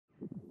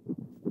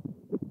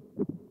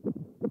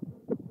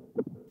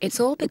It's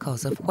all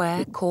because of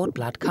where cord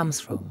blood comes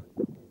from,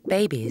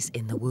 babies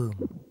in the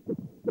womb.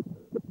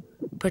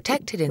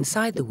 Protected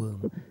inside the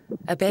womb,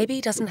 a baby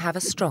doesn't have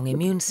a strong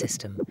immune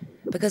system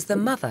because the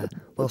mother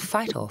will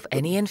fight off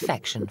any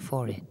infection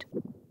for it.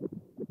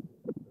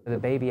 The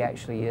baby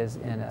actually is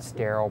in a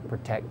sterile,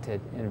 protected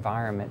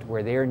environment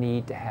where their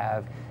need to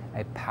have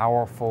a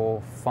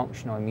powerful,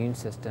 functional immune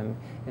system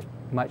is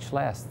much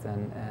less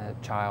than a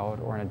child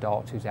or an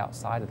adult who's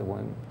outside of the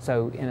womb.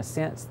 So in a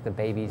sense, the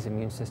baby's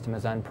immune system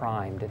is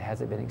unprimed. It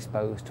hasn't been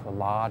exposed to a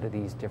lot of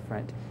these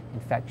different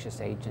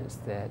infectious agents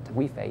that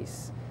we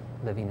face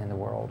living in the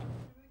world.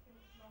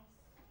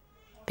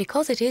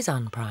 Because it is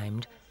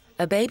unprimed,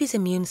 a baby's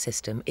immune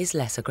system is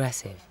less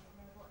aggressive.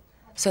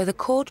 So the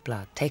cord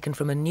blood taken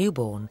from a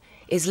newborn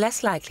is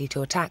less likely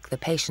to attack the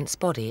patient's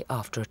body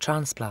after a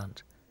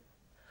transplant.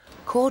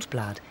 Cord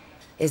blood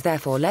is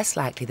therefore less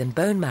likely than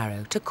bone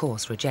marrow to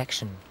cause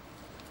rejection.